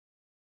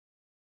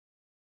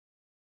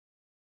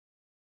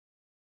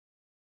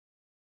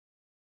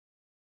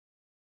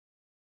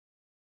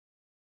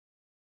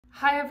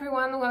Hi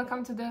everyone,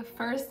 welcome to the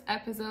first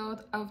episode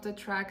of the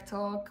Track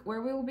Talk,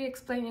 where we will be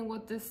explaining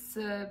what this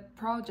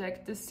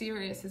project, this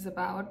series is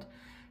about.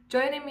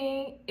 Joining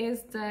me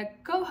is the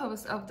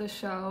co-host of the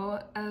show,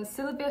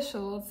 Sylvia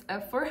Schulz, a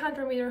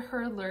 400-meter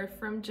hurdler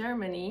from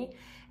Germany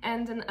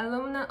and an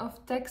alumna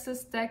of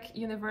Texas Tech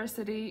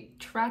University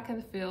track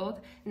and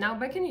field, now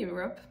back in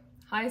Europe.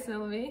 Hi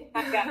Sylvie.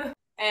 Conica,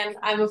 and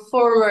I'm a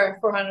former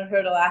 400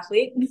 hurdle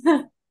athlete.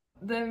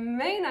 The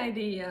main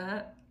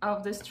idea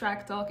of this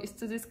track talk is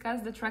to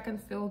discuss the track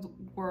and field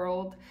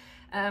world,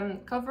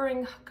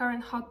 covering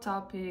current hot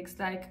topics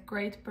like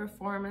great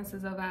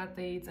performances of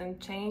athletes and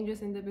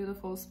changes in the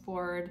beautiful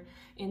sport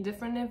in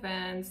different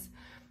events,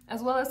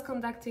 as well as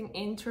conducting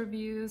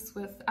interviews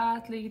with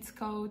athletes,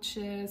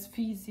 coaches,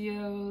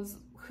 physios,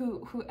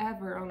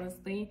 whoever,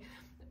 honestly,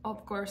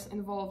 of course,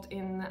 involved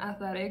in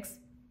athletics.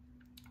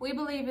 We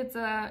believe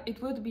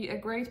it would be a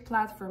great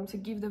platform to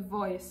give the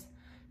voice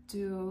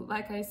to,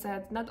 like I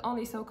said, not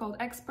only so-called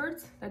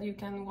experts that you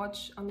can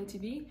watch on the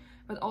TV,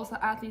 but also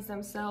athletes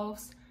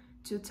themselves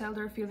to tell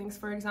their feelings,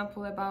 for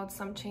example, about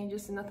some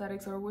changes in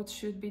athletics or what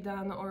should be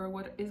done or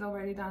what is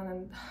already done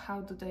and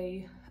how do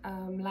they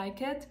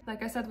like it.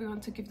 Like I said, we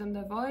want to give them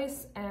the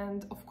voice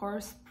and, of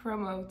course,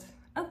 promote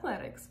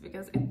athletics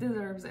because it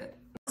deserves it.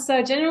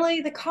 So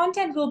generally, the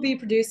content we'll be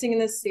producing in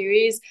this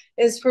series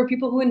is for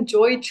people who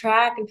enjoy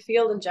track and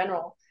field in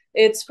general.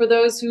 It's for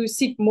those who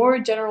seek more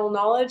general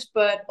knowledge,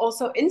 but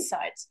also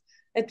insights.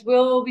 It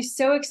will be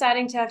so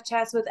exciting to have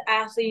chats with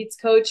athletes,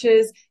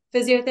 coaches,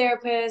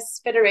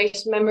 physiotherapists,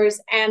 federation members,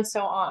 and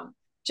so on,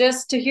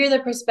 just to hear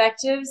their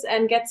perspectives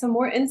and get some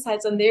more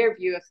insights on their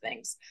view of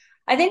things.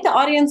 I think the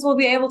audience will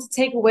be able to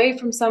take away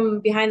from some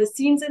behind the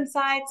scenes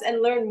insights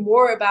and learn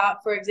more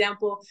about, for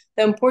example,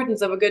 the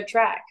importance of a good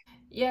track.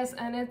 Yes,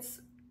 and it's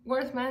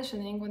worth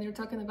mentioning when you're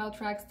talking about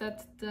tracks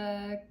that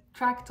the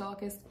Track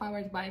Talk is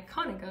powered by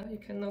Conica. You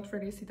cannot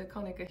really see the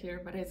Conica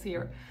here, but it's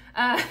here.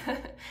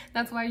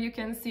 That's why you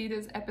can see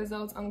these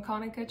episodes on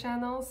Conica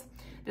channels.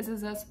 This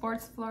is a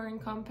sports flooring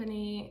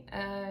company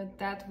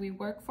that we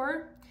work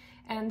for.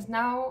 And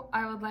now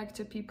I would like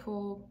to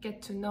people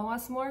get to know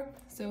us more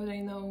so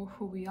they know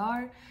who we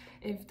are,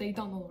 if they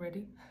don't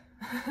already.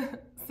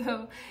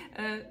 So,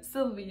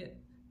 Sylvia,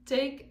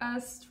 take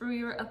us through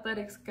your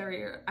athletics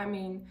career. I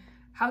mean,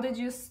 how did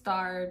you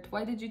start?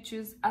 Why did you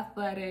choose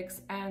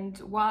athletics? And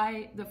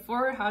why the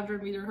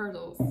 400-meter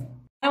hurdles?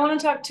 I don't want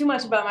to talk too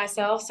much about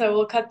myself, so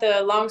we'll cut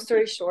the long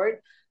story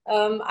short.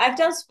 I've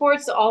done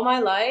sports all my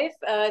life.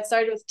 It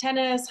started with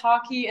tennis,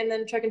 hockey, and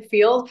then track and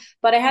field.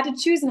 But I had to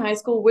choose in high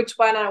school which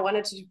one I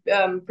wanted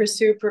to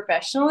pursue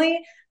professionally.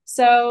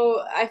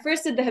 So I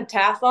first did the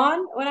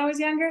heptathlon when I was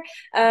younger,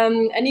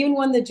 and even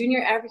won the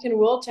Junior African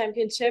World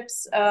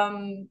Championships.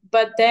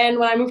 But then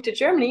when I moved to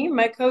Germany,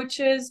 my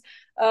coaches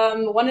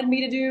wanted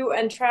me to do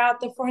and try out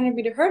the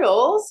 400-meter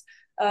hurdles,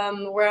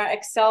 where I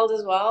excelled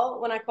as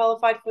well when I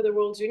qualified for the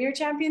World Junior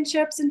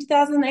Championships in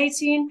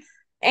 2018.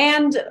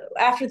 And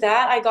after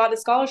that, I got a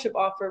scholarship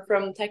offer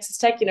from Texas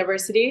Tech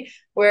University,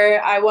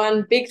 where I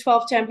won Big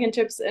 12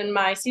 championships in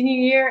my senior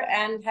year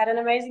and had an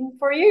amazing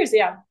 4 years,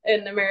 yeah,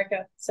 in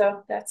America.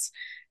 So that's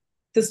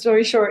the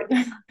story short.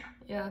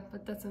 Yeah,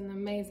 but that's an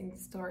amazing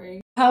story.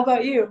 How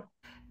about you?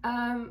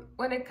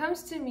 When it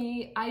comes to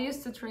me, I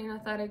used to train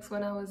athletics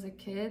when I was a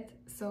kid,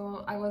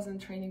 so I wasn't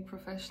training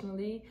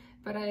professionally,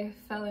 but I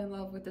fell in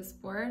love with the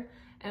sport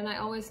and I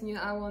always knew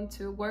I want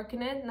to work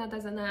in it, not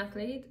as an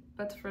athlete,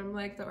 but from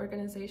like the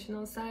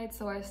organizational side.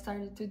 So I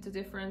started to do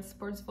different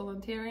sports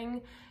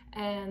volunteering,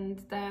 and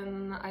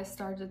then I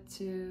started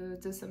to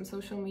do some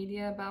social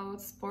media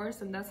about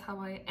sports, and that's how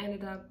I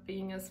ended up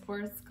being a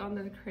sports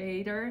content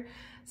creator.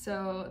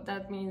 So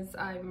that means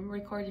I'm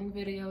recording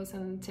videos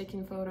and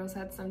taking photos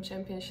at some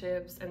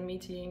championships and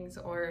meetings,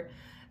 or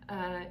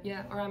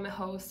yeah, or I'm a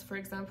host. For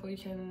example, you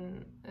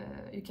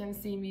can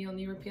see me on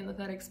the European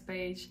Athletics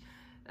page,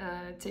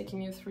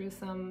 taking you through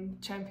some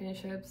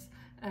championships.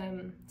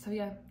 So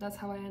yeah, that's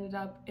how I ended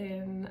up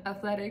in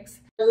athletics.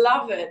 I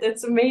love it.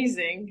 It's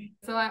amazing.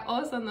 So I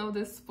also know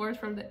this sport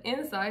from the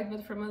inside,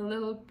 but from a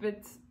little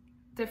bit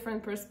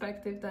different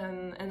perspective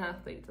than an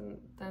athlete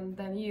and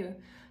than you.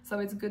 So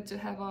it's good to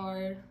have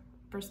our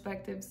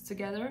perspectives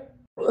together.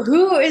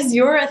 Who is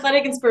your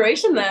athletic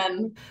inspiration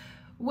then?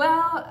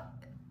 Well,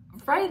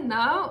 right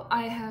now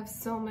I have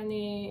so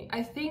many,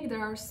 I think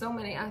there are so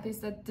many athletes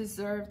that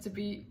deserve to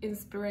be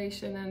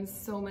inspiration, and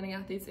so many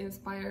athletes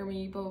inspire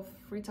me, both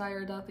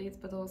retired athletes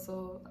but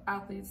also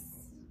athletes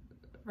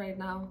right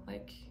now,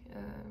 like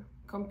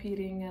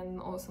competing, and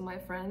also my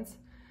friends.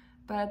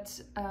 But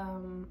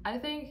I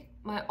think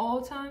my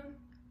all-time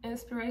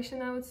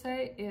inspiration, I would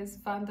say, is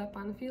Wanda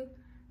Panfil.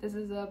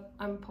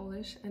 I'm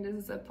Polish, and this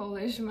is a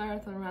Polish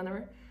marathon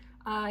runner.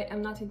 I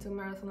am not into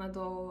marathon at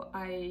all.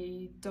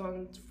 I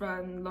don't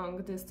run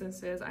long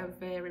distances. I'm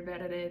very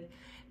bad at it.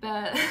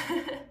 But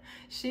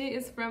she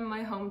is from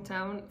my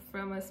hometown,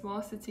 from a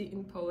small city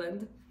in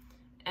Poland.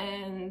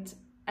 And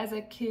as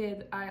a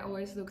kid, I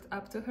always looked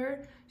up to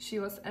her. She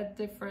was at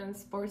different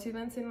sports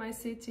events in my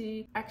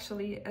city.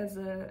 Actually, as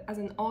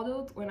an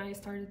adult, when I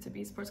started to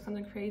be sports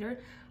content creator,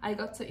 I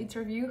got to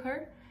interview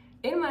her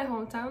in my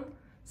hometown.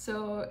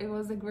 So it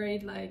was a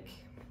great, like,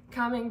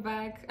 coming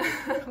back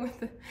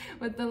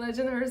with the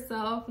legend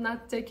herself,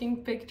 not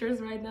taking pictures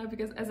right now,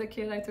 because as a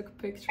kid I took a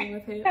picture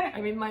with her. I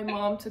mean, my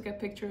mom took a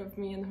picture of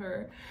me and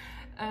her.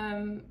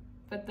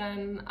 But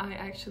then I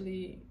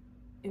actually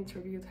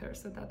interviewed her,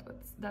 so that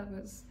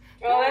was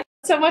Oh, that's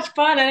so much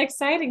fun and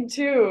exciting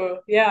too.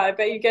 Yeah, I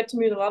bet you get to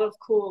meet a lot of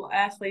cool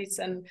athletes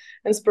and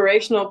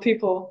inspirational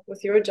people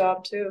with your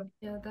job too.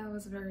 yeah, that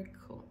was very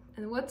cool.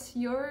 And what's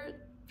your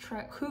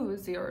track? Who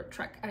is your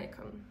track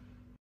icon?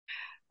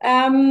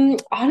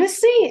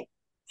 Honestly,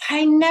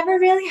 I never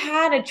really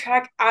had a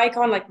track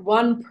icon, like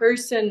one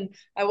person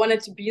I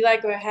wanted to be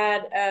like or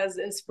had as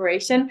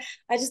inspiration.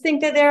 I just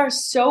think that there are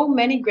so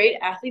many great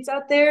athletes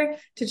out there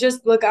to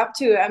just look up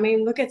to. I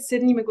mean, look at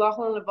Sydney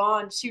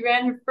McLaughlin-Levon. She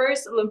ran her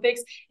first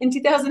Olympics in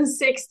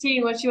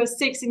 2016 when she was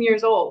 16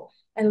 years old.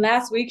 And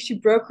last week she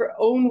broke her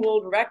own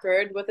world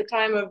record with a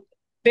time of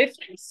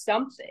 50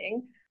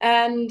 something.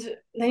 And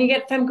then you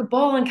get Femke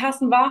Bol and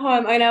Karsten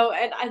Warholm. I know,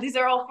 and these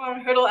are all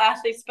former hurdle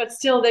athletes, but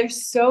still, they're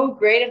so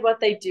great at what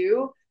they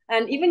do.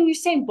 And even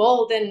Usain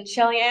Bolt and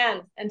Shelly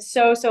Ann, and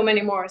so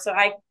many more. So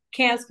I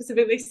can't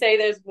specifically say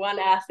there's one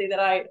athlete that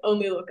I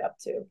only look up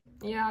to.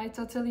 Yeah, I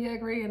totally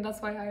agree, and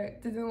that's why I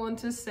didn't want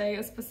to say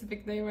a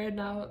specific name right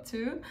now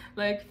too,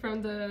 like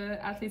from the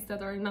athletes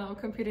that are now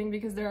competing,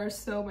 because there are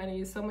so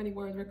many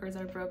world records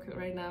are broken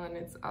right now, and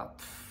it's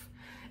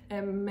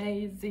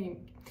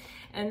amazing.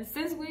 And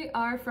since we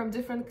are from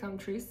different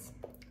countries,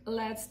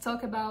 let's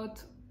talk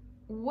about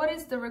what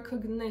is the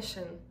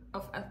recognition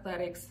of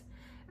athletics.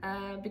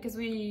 Because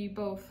we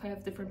both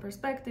have different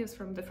perspectives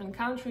from different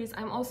countries.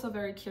 I'm also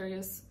very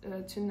curious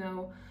to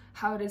know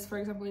how it is, for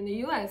example, in the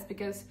US,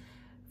 because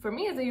for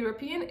me as a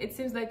European, it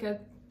seems like a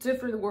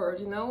different world,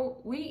 you know?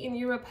 We in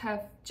Europe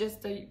have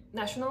just the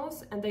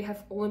nationals and they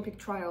have Olympic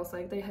trials.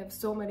 Like, they have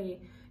so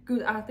many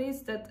good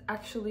athletes that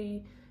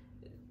actually,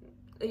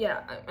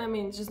 yeah, I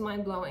mean, it's just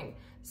mind-blowing.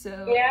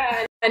 So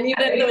Yeah, and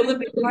even the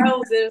Olympic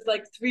trials, there's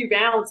like 3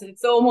 rounds.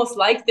 It's almost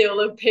like the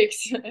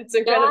Olympics. It's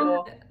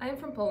incredible. I'm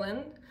from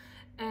Poland,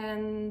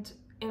 and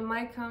in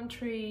my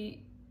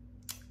country,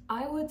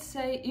 I would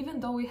say,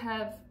 even though we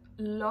have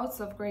lots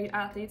of great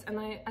athletes, and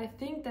I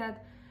think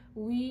that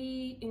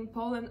we in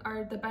Poland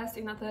are the best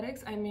in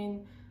athletics. I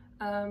mean,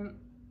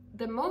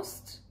 the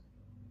most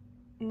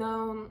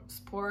known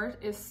sport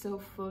is still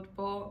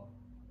football,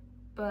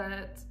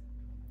 but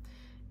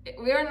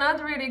we are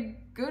not really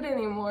good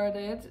anymore at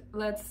it,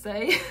 let's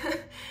say.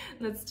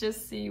 Let's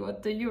just see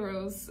what the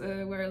Euros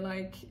were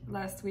like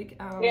last week.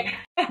 Yeah.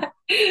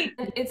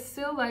 And it's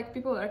still like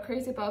people are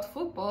crazy about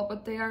football,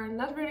 but they are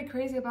not really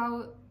crazy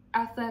about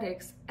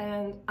athletics.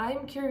 And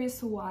I'm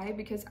curious why,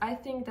 because I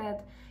think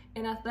that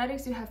in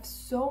athletics you have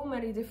so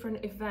many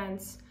different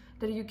events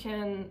that you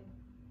can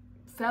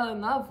fall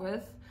in love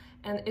with,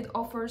 and it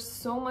offers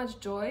so much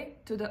joy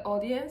to the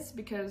audience,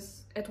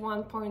 because at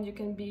one point you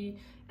can be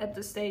at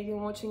the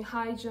stadium watching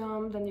high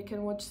jump, then you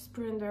can watch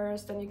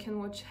sprinters, then you can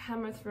watch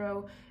hammer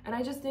throw, and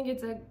I just think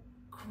it's a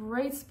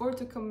great sport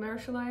to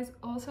commercialize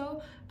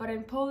also. But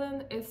in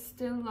Poland it's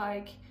still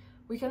like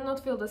we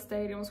cannot fill the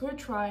stadiums. We're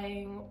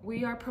trying,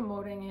 we are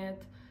promoting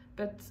it,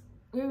 but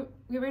we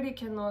really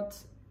cannot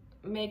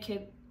make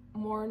it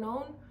more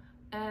known.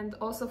 And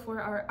also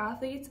for our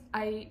athletes,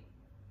 I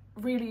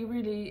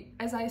really,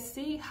 as I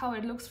see how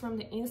it looks from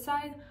the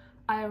inside,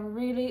 I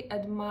really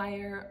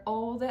admire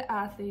all the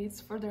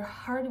athletes for their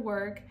hard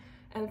work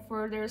and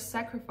for their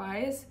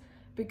sacrifice,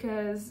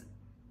 because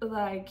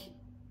like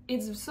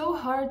it's so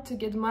hard to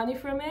get money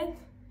from it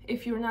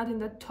if you're not in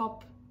the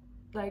top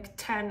like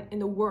 10 in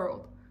the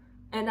world.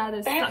 And that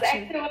is That's such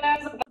actually what I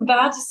was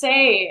about to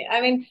say.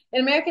 I mean,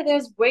 in America,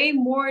 there's way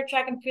more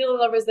track and field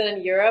lovers than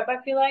in Europe,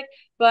 I feel like.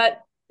 But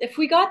if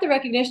we got the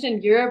recognition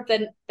in Europe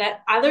than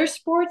that other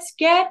sports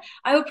get,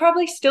 I would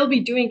probably still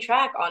be doing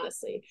track,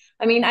 honestly.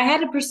 I mean, I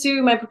had to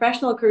pursue my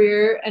professional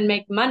career and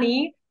make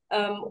money,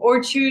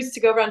 or choose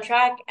to go around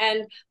track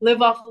and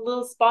live off a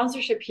little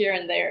sponsorship here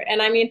and there. And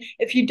I mean,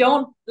 if you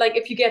don't like,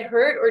 if you get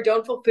hurt or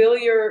don't fulfill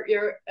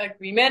your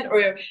agreement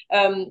or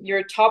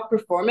your top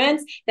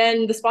performance,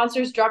 then the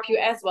sponsors drop you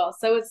as well.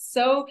 So it's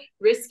so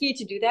risky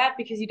to do that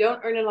because you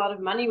don't earn a lot of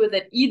money with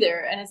it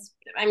either. And it's,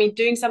 I mean,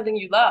 doing something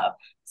you love.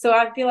 So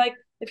I feel like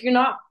if you're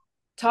not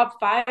top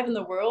 5 in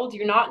the world,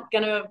 you're not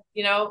gonna,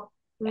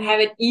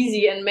 have it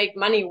easy and make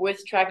money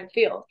with track and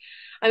field.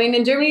 I mean,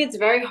 in Germany, it's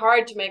very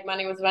hard to make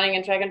money with running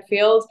and track and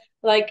field.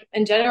 Like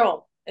in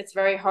general, it's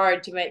very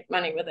hard to make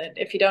money with it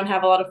if you don't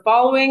have a lot of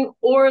following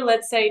or,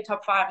 let's say,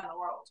 top 5 in the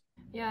world.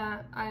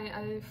 Yeah,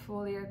 I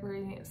fully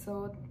agree.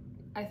 So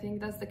I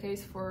think that's the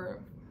case for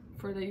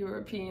the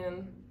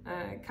European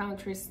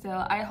countries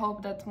still. I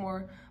hope that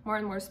more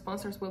and more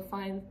sponsors will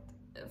find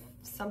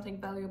something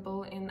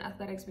valuable in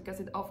athletics, because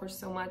it offers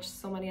so much,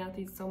 so many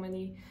athletes, so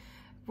many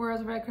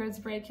world records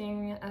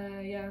breaking.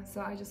 Yeah,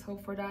 so I just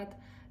hope for that.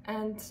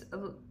 And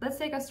let's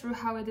take us through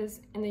how it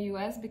is in the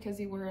US, because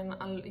you are an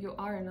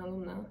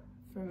alumna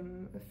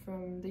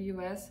from the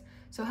US.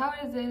 So how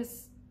is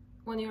this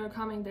when you're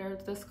coming there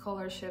to the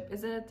scholarship?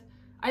 Is it?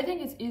 I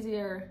think it's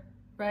easier,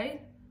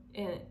 right?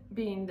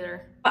 Being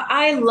there.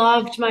 I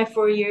loved my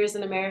 4 years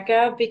in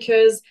America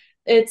because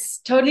it's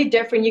totally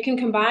different. You can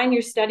combine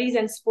your studies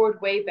and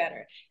sport way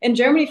better. In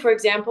Germany, for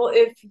example,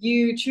 if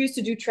you choose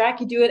to do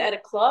track, you do it at a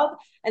club,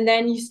 and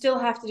then you still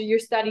have to do your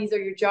studies or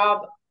your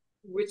job,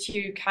 which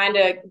you kind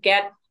of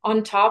get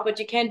on top, but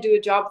you can't do a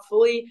job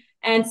fully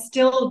and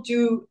still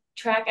do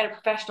track at a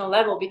professional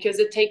level because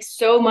it takes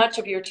so much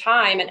of your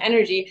time and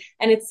energy,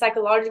 and it's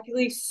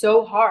psychologically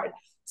so hard.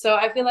 So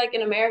I feel like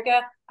in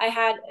America, I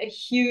had a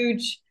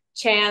huge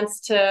chance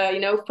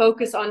to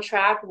focus on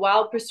track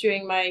while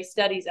pursuing my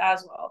studies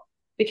as well,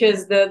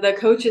 because the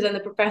coaches and the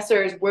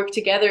professors work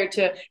together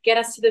to get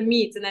us to the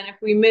meets, and then if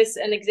we miss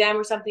an exam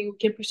or something, we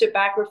can push it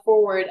back or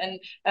forward and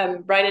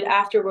write it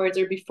afterwards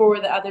or before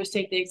the others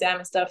take the exam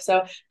and stuff.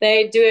 So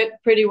they do it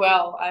pretty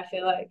well, I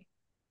feel like.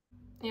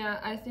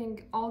 Yeah, I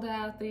think all the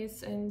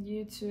athletes and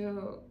you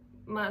too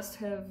must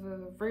have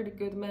really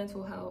good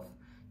mental health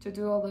to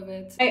do all of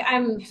it.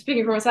 I'm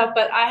speaking for myself,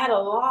 but I had a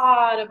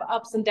lot of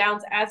ups and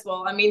downs as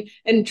well. I mean,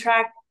 in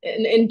track,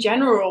 in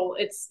general,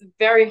 it's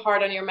very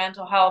hard on your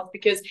mental health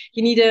because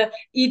you need to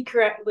eat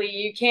correctly.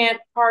 You can't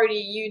party.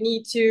 You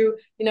need to,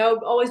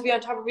 always be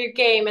on top of your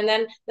game. And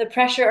then the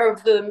pressure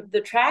of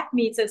the track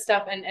meets and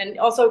stuff. And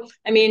also,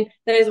 I mean,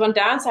 there's one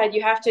downside.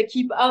 You have to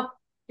keep up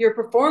your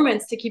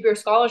performance to keep your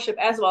scholarship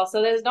as well.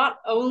 So there's not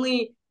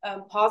only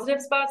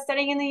positives about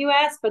studying in the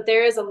US, but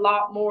there is a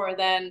lot more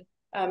than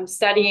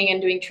studying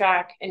and doing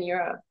track in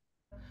Europe.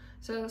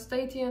 So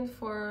stay tuned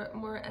for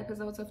more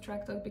episodes of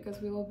Track Talk,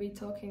 because we will be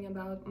talking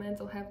about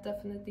mental health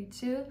definitely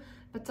too,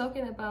 but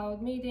talking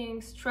about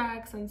meetings,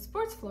 tracks and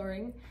sports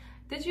flooring.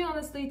 Did you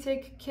honestly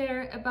take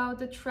care about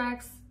the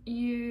tracks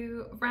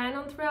you ran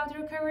on throughout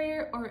your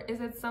career, or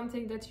is it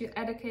something that you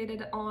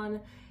educated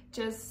on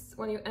just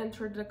when you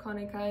entered the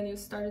Conica and you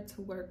started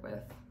to work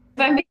with?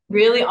 If I'm being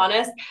really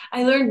honest,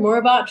 I learned more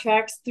about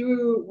tracks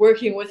through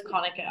working with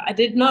Conica. I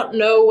did not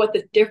know what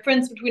the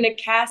difference between a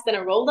cast and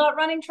a rolled out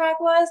running track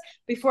was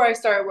before I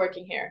started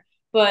working here.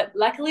 But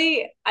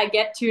luckily, I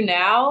get to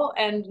now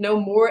and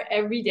know more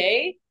every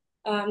day.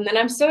 And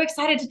I'm so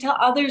excited to tell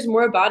others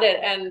more about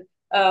it,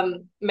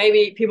 and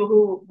maybe people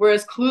who were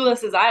as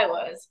clueless as I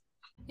was.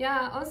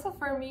 Yeah, also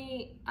for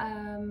me,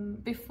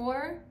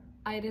 before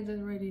I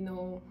didn't really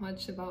know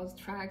much about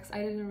tracks. I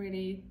didn't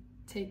really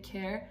take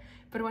care.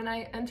 But when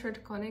I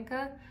entered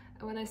Conica,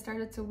 when I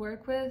started to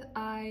work with,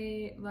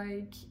 I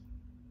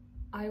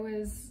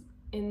was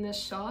in the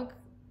shock,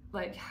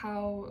 like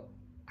how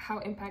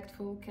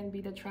impactful can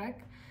be the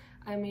track.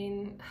 I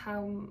mean,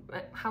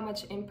 how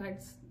much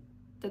impact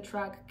the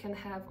track can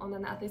have on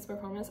an athlete's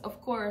performance.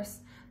 Of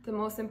course, the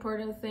most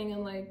important thing,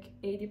 and like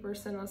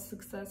 80% of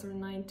success or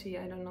 90,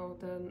 I don't know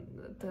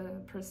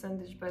the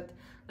percentage, but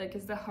like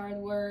it's the hard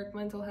work,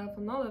 mental health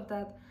and all of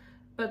that.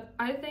 But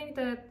I think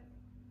that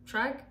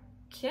track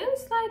can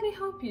slightly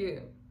help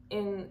you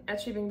in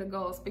achieving the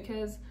goals,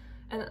 because,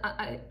 and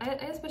I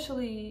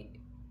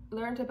especially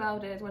learned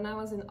about it when I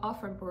was in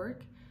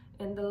Offenburg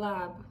in the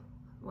lab,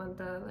 when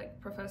the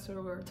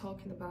professor were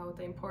talking about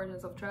the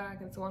importance of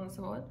track and so on and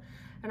so on.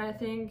 And I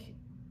think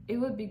it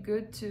would be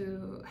good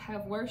to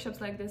have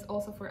workshops like this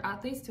also for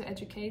athletes to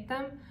educate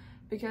them,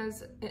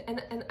 because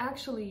and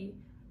actually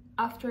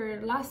after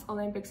last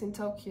Olympics in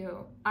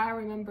Tokyo, I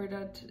remember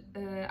that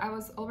I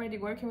was already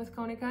working with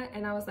Conica,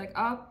 and I was like,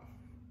 oh,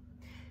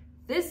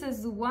 this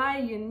is why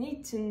you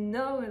need to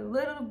know a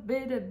little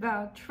bit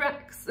about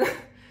tracks.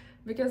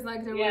 Because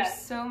like there were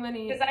so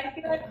many. Because I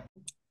feel like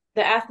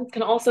the athletes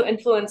can also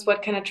influence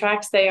what kind of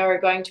tracks they are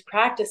going to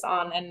practice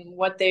on and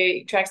what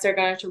tracks they're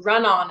going to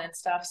run on and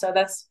stuff. So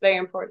that's very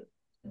important.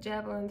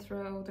 Javelin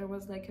throw, there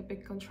was like a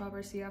big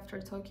controversy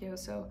after Tokyo.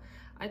 So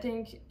I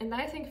think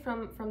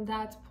from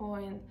that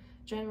point,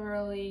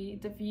 generally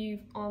the view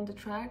on the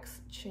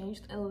tracks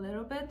changed a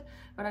little bit,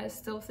 but I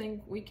still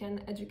think we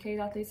can educate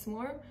athletes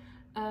more.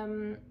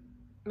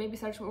 Maybe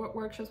such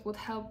workshops would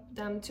help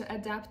them to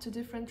adapt to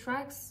different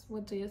tracks.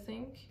 What do you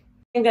think?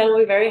 I think that will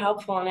be very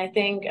helpful, and I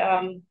think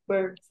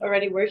we're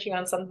already working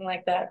on something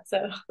like that.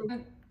 So,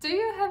 do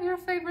you have your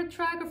favorite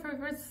track or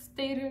favorite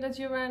stadium that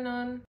you ran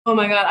on? Oh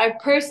my God, I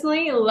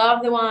personally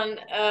love the one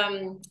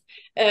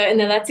in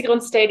the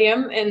Letzigrund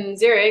Stadium in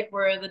Zurich,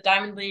 where the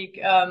Diamond League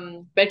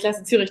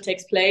Weltklasse Zurich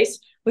takes place.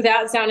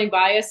 Without sounding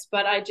biased,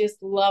 but I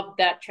just love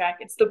that track.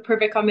 It's the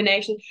perfect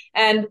combination.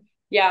 And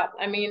yeah,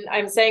 I mean,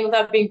 I'm saying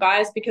without being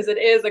biased because it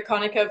is a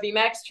Konica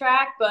VMAX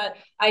track, but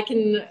I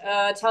can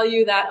tell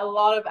you that a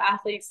lot of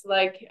athletes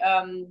like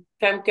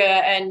Femke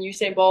and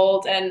Usain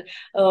Bolt and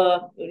a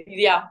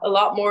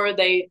lot more,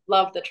 they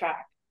love the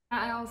track.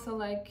 I also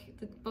like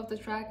both the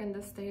track and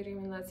the stadium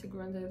in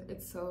Letzigrund.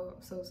 It's so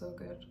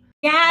good.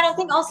 Yeah, and I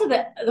think also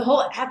the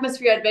whole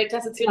atmosphere at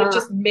Weltklasse Zurich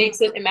just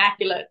makes it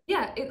immaculate.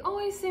 Yeah, it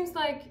always seems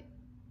like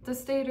the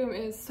stadium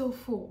is so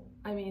full.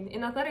 I mean,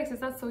 in athletics,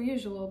 it's not so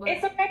usual, but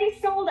It's already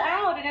sold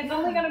out, and it's yeah.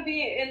 only going to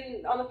be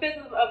in on the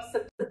 5th of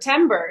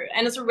September,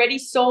 and it's already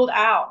sold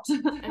out.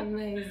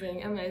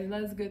 Amazing, amazing.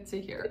 That's good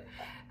to hear.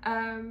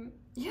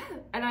 Yeah,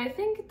 and I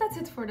think that's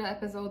it for the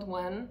episode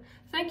 1.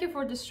 Thank you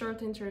for this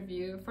short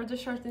interview, for the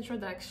short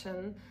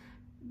introduction.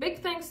 Big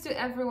thanks to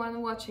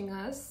everyone watching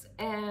us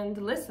and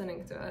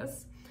listening to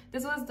us.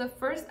 This was the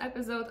first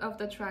episode of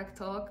the Track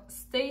Talk.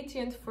 Stay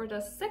tuned for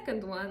the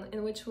second one,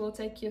 in which we'll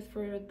take you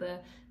through the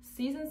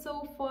season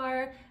so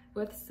far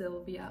with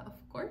Sylvia, of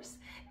course.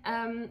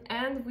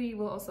 And we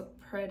will also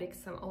predict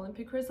some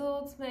Olympic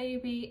results,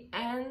 maybe,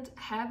 and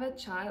have a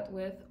chat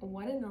with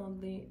one and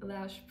only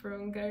Lars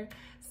Sprunger.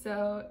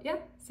 So, yeah,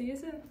 see you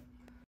soon.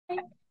 Bye.